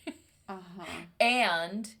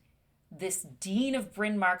 And this dean of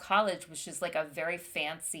Bryn Mawr College, which is like a very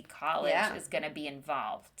fancy college, is going to be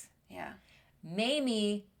involved. Yeah.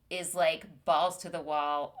 Mamie is like balls to the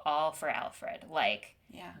wall, all for Alfred. Like,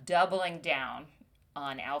 doubling down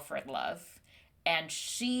on Alfred love. And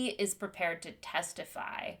she is prepared to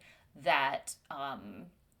testify that...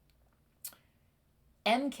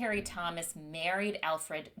 M. Carey Thomas married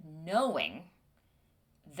Alfred knowing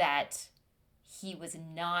that he was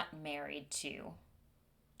not married to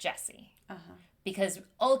Jesse. Because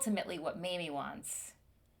ultimately what Mamie wants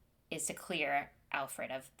is to clear Alfred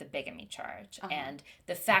of the bigamy charge. And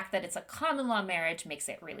the fact that it's a common law marriage makes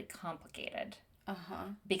it really complicated.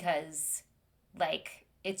 Because, like,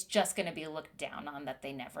 it's just going to be looked down on that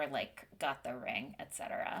they never, like, got the ring,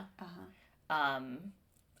 etc.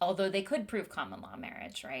 Although they could prove common law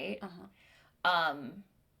marriage, right?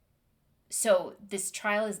 So this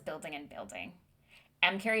trial is building and building.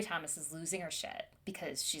 M. Carey Thomas is losing her shit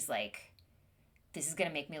because she's like, this is going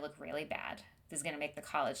to make me look really bad. This is going to make the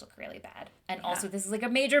college look really bad. And also this is like a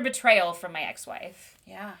major betrayal from my ex-wife.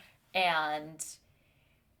 Yeah. And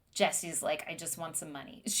Jesse's like, I just want some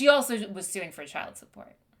money. She also was suing for child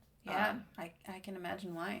support. Yeah, I can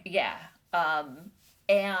imagine why. Yeah.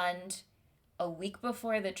 And a week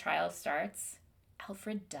before the trial starts,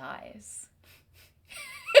 Alfred dies.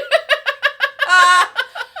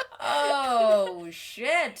 Oh,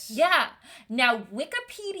 shit. Yeah. Now,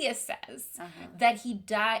 Wikipedia says that he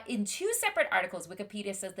died, in 2 separate articles,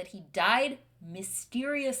 Wikipedia says that he died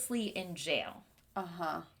mysteriously in jail.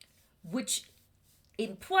 Which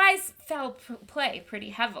implies foul play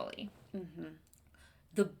pretty heavily.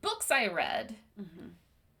 The books I read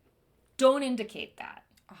don't indicate that.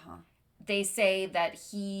 They say that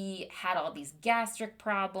he had all these gastric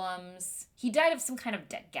problems. He died of some kind of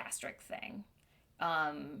gastric thing.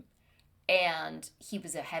 And he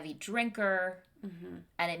was a heavy drinker.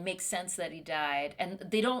 And it makes sense that he died. And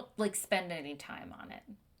they don't, like, spend any time on it.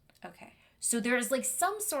 Okay. So there's, like,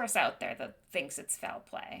 some source out there that thinks it's foul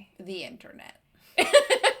play. The internet.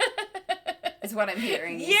 Is what I'm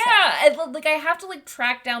hearing. Yeah. Like, I have to, like,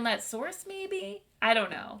 track down that source, maybe. I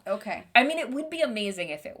don't know. Okay. I mean, it would be amazing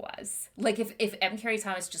if it was. Like, if M. Carey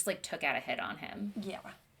Thomas just, like, took out a hit on him. Yeah.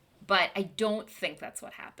 But I don't think that's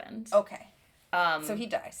what happened. Okay. So he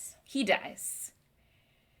dies. He dies.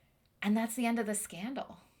 And that's the end of the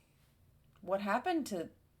scandal. What happened to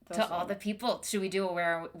those all the people? Should we do a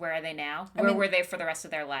where are they now? I Where mean, were they for the rest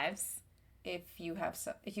of their lives? If you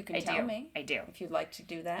can tell me. I do. If you'd like to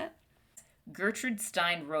do that. Gertrude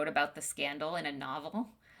Stein wrote about the scandal in a novel.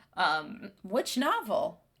 Which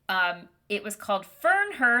novel? It was called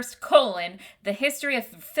Fernhurst, The History of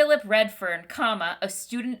Philip Redfern, a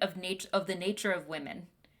Student of the Nature of Women.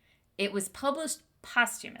 It was published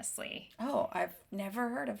posthumously. Oh, I've never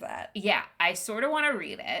heard of that. Yeah, I sort of want to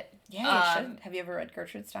read it. Yeah, you should. Have you ever read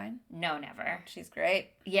Gertrude Stein? No, never. She's great.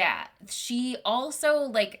 Yeah, she also,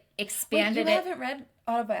 like, expanded Wait, you haven't read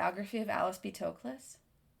Autobiography of Alice B. Toklas?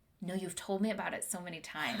 No, you've told me about it so many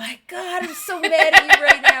times. Oh my God, I'm so mad at you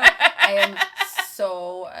right now. I am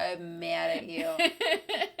so mad at you.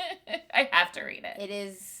 I have to read it. It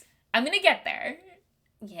is... I'm going to get there.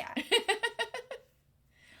 Yeah.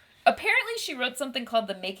 Apparently, she wrote something called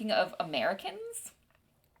The Making of Americans,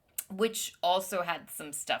 which also had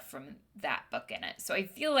some stuff from that book in it. So I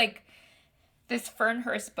feel like this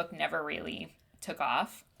Fernhurst book never really took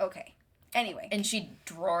off. Okay. Anyway. And she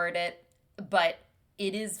drawered it, but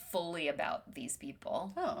it is fully about these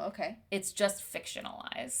people. Oh, okay. It's just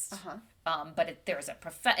fictionalized. But there's a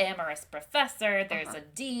amorous professor, there's a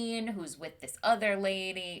dean who's with this other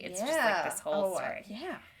lady. It's just like this whole story.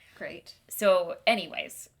 Yeah. Great. So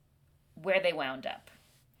anyways, where they wound up.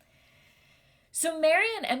 So Mary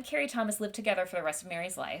and M. Carey Thomas lived together for the rest of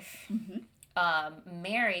Mary's life.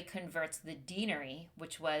 Mary converts the deanery,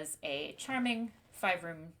 which was a charming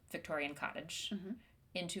 5-room Victorian cottage,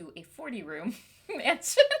 into a 40-room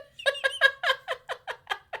mansion.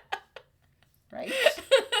 Right?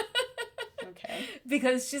 Okay.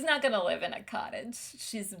 Because she's not going to live in a cottage.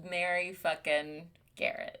 She's Mary fucking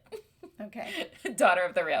Garrett. Okay. Daughter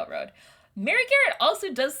of the railroad. Mary Garrett also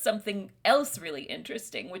does something else really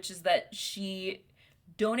interesting, which is that she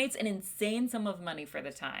donates an insane sum of money for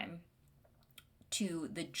the time to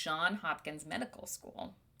the Johns Hopkins Medical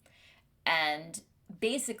School. And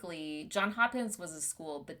basically, Johns Hopkins was a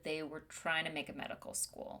school, but they were trying to make a medical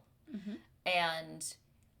school. And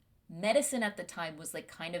medicine at the time was like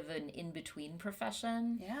kind of an in-between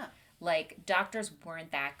profession. Yeah. Like, doctors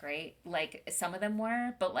weren't that great. Like, some of them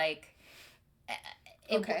were, but like...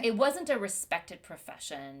 It wasn't a respected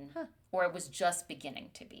profession, or it was just beginning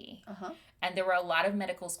to be. And there were a lot of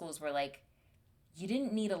medical schools where, like, you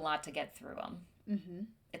didn't need a lot to get through them.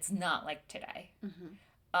 It's not like today.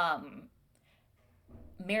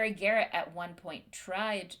 Mary Garrett at one point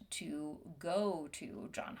tried to go to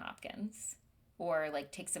Johns Hopkins or,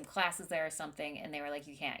 like, take some classes there or something, and they were like,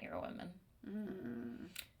 you can't, you're a woman.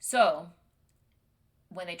 So,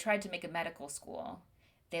 when they tried to make a medical school,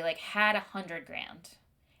 they, like, had $100,000,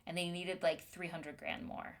 and they needed, like, $300,000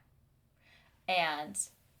 more. And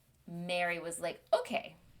Mary was like,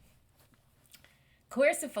 okay,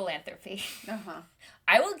 coercive philanthropy.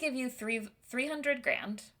 I will give you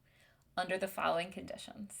 $300,000 under the following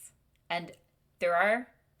conditions. And there are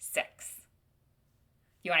 6.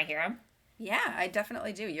 You want to hear them? Yeah, I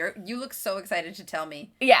definitely do. You look so excited to tell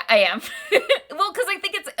me. Yeah, I am. Well, because I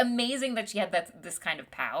think it's amazing that she had this kind of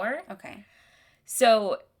power. Okay.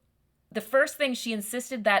 So, the first thing, she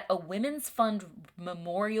insisted that a Women's Fund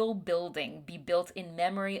memorial building be built in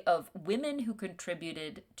memory of women who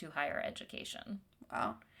contributed to higher education.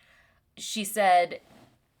 Wow. She said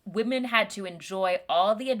women had to enjoy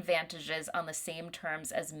all the advantages on the same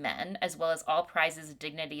terms as men, as well as all prizes,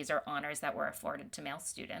 dignities, or honors that were afforded to male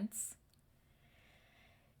students.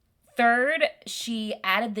 Third, she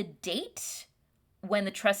added the date when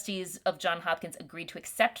the trustees of Johns Hopkins agreed to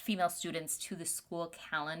accept female students to the school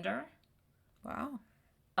calendar. Wow.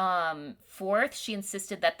 Fourth, she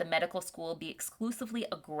insisted that the medical school be exclusively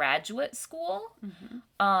a graduate school.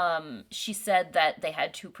 She said that they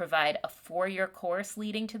had to provide a 4-year course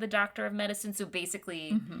leading to the Doctor of Medicine. So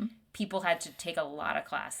basically, people had to take a lot of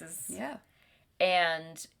classes. Yeah.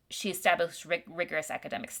 And she established rigorous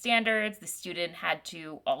academic standards. The student had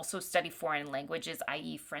to also study foreign languages,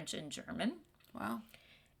 i.e. French and German. Wow.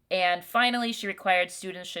 And finally, she required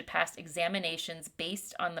students should pass examinations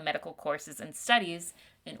based on the medical courses and studies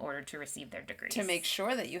in order to receive their degrees. To make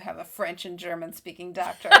sure that you have a French and German speaking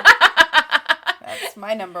doctor. That's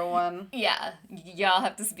my number one. Yeah. Y'all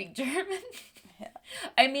have to speak German. Yeah.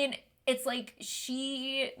 I mean, it's like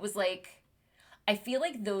she was like, I feel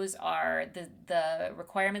like those are the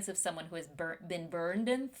requirements of someone who has been burned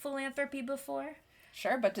in philanthropy before.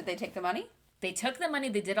 Sure, but did they take the money? They took the money.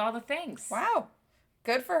 They did all the things. Wow.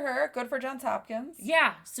 Good for her. Good for Johns Hopkins.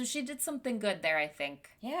 Yeah. So she did something good there, I think.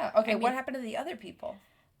 Yeah. Okay, what happened to the other people?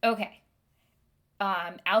 Okay.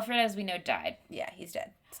 Alfred, as we know, died. Yeah, he's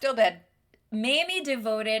dead. Still dead. Mamie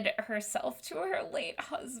devoted herself to her late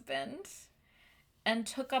husband and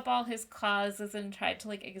took up all his causes and tried to,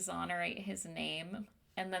 like, exonerate his name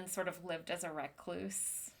and then sort of lived as a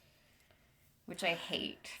recluse, which I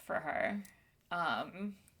hate for her.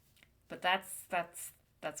 But that's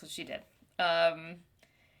what she did.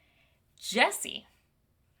 Jessie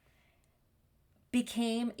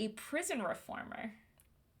became a prison reformer.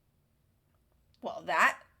 Well,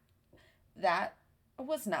 that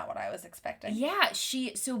was not what I was expecting. Yeah,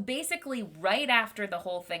 so basically right after the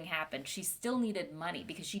whole thing happened, she still needed money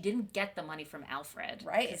because she didn't get the money from Alfred.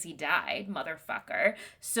 Right. Because he died, motherfucker.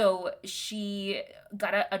 So she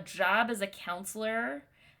got a job as a counselor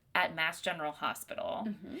at Mass General Hospital.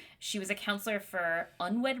 She was a counselor for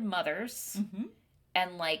unwed mothers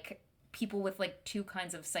and, like, people with, like, two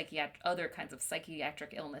kinds of other kinds of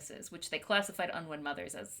psychiatric illnesses, which they classified unwed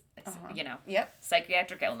mothers as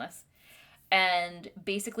psychiatric illness. And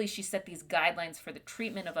basically she set these guidelines for the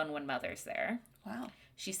treatment of unwed mothers there. Wow.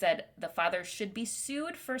 She said the father should be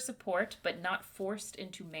sued for support but not forced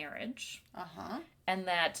into marriage. And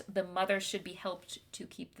that the mother should be helped to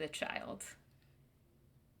keep the child.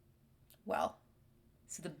 Well.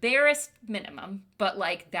 So the barest minimum, but,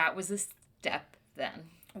 like, that was a step then.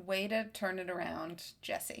 Way to turn it around,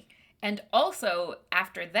 Jessie. And also,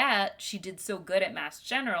 after that, she did so good at Mass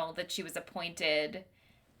General that she was appointed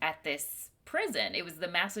at this prison. It was the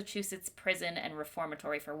Massachusetts Prison and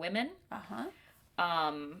Reformatory for Women.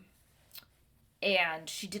 And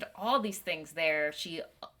she did all these things there. She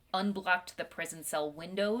unblocked the prison cell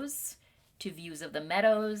windows to views of the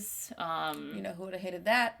meadows. You know who would have hated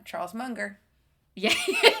that? Charles Munger. Yeah.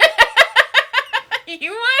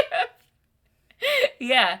 You would have.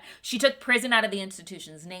 Yeah. She took prison out of the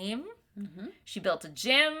institution's name. She built a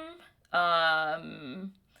gym.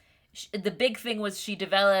 The big thing was she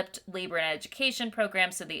developed labor and education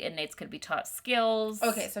programs so the inmates could be taught skills.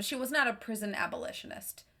 Okay, so she was not a prison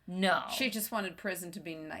abolitionist. No. She just wanted prison to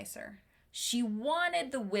be nicer. She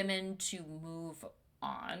wanted the women to move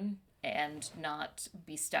on and not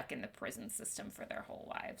be stuck in the prison system for their whole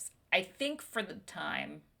lives. I think for the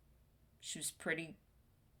time, she was pretty,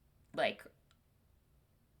 like,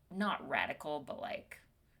 not radical, but, like...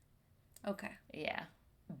 Okay. Yeah.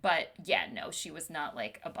 But, yeah, no, she was not,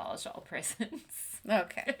 like, abolish all prisons.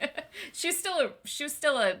 Okay. She was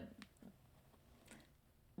still a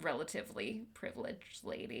relatively privileged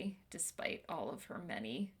lady, despite all of her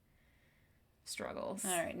many struggles.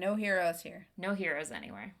 All right, no heroes here. No heroes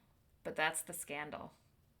anywhere. But that's the scandal.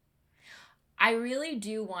 I really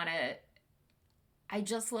do want to... I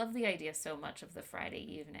just love the idea so much of the Friday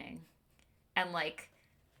evening. And, like,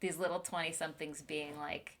 these little 20-somethings being,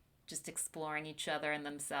 like, just exploring each other and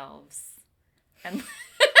themselves. And...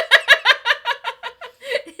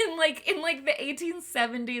 in the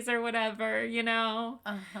 1870s or whatever, you know?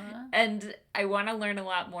 And I want to learn a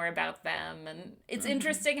lot more about them. And it's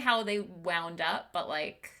interesting how they wound up, but,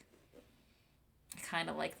 like, I kind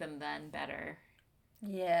of like them then better.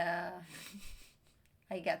 Yeah.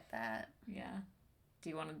 I get that. Yeah. Do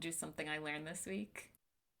you want to do something I learned this week?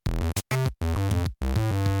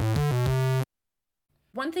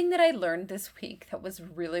 One thing that I learned this week that was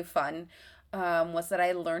really fun was that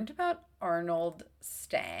I learned about Arnold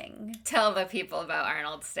Stang. Tell the people about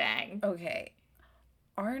Arnold Stang. Okay.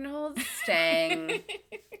 Arnold Stang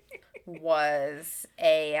was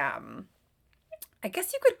I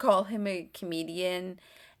guess you could call him a comedian.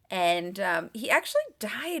 And he actually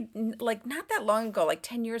died like not that long ago, like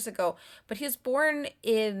 10 years ago. But he was born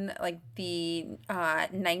in like the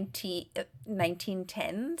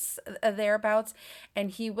 1910s, thereabouts.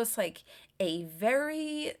 And he was like a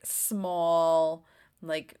very small,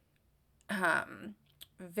 like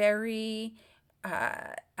very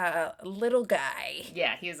little guy.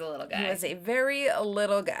 Yeah, he was a little guy. He was a very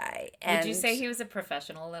little guy. And would you say he was a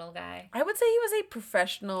professional little guy? I would say he was a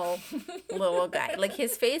professional little guy. Like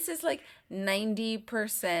his face is like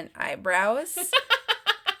 90% eyebrows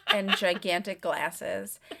and gigantic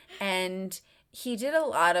glasses. And he did a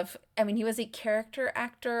lot of, I mean, he was a character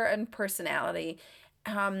actor and personality.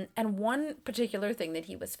 And one particular thing that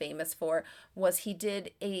he was famous for was he did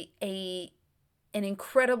an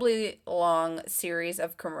incredibly long series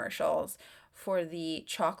of commercials for the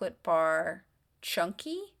chocolate bar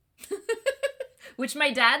Chunky. Which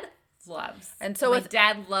my dad loves. And so my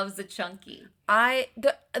dad loves a Chunky.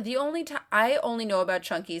 The only time I only know about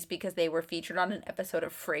Chunkies because they were featured on an episode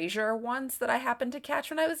of Frasier once that I happened to catch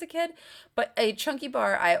when I was a kid. But a Chunky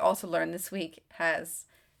bar, I also learned this week, has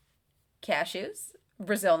cashews,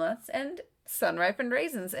 Brazil nuts, and sun-ripened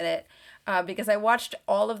raisins in it. Because I watched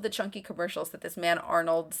all of the Chunky commercials that this man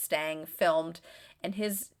Arnold Stang filmed, and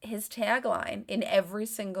his tagline in every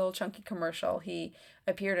single Chunky commercial he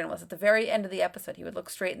appeared in was at the very end of the episode, he would look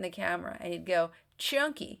straight in the camera and he'd go,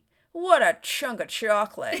 "Chunky, what a chunk of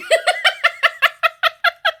chocolate."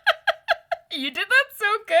 You did that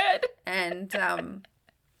so good. And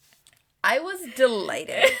I was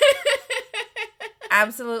delighted.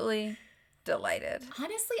 Absolutely delighted.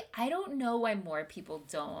 Honestly, I don't know why more people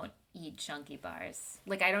don't eat Chunky bars.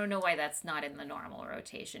 Like, I don't know why that's not in the normal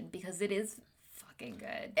rotation, because it is fucking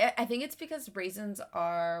good. I think it's because raisins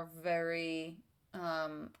are very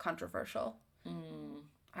controversial.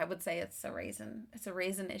 I would say it's a raisin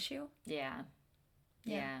issue. Yeah.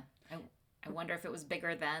 I wonder if it was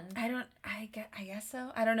bigger then. I guess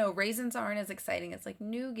so. I don't know. Raisins aren't as exciting as like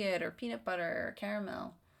nougat or peanut butter or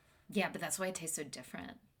caramel. Yeah, but that's why it tastes so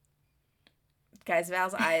different. Guys,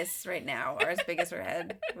 Val's eyes right now are as big as her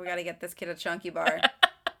head. We got to get this kid a Chunky bar.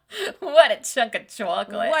 What a chunk of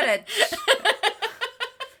chocolate. What a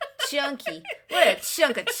chunky. What a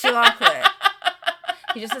chunk of chocolate.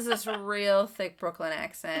 He just has this real thick Brooklyn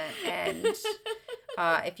accent. And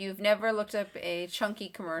if you've never looked up a Chunky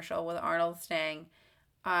commercial with Arnold Stang,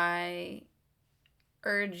 I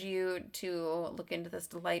urge you to look into this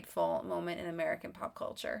delightful moment in American pop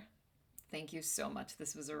culture. Thank you so much.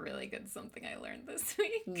 This was a really good something I learned this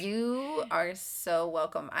week. You are so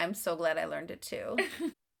welcome. I'm so glad I learned it too.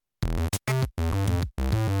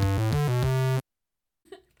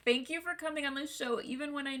 Thank you for coming on the show,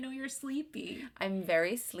 even when I know you're sleepy. I'm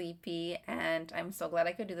very sleepy, and I'm so glad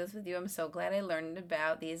I could do this with you. I'm so glad I learned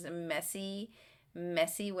about these messy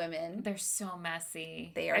women. They're so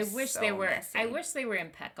messy. They are messy. I wish they were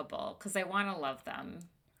impeccable, because I want to love them.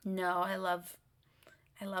 No, I love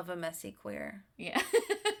a messy queer. Yeah.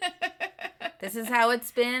 This is how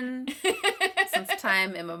it's been since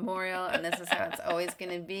time immemorial, and this is how it's always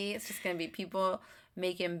going to be. It's just going to be people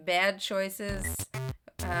making bad choices.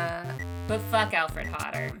 But fuck Alfred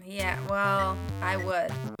Hodder. Yeah, well, I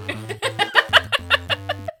would.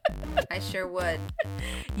 I sure would.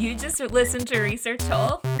 You just listened to Research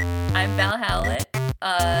Hole. I'm Val Howlett.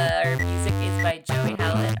 Our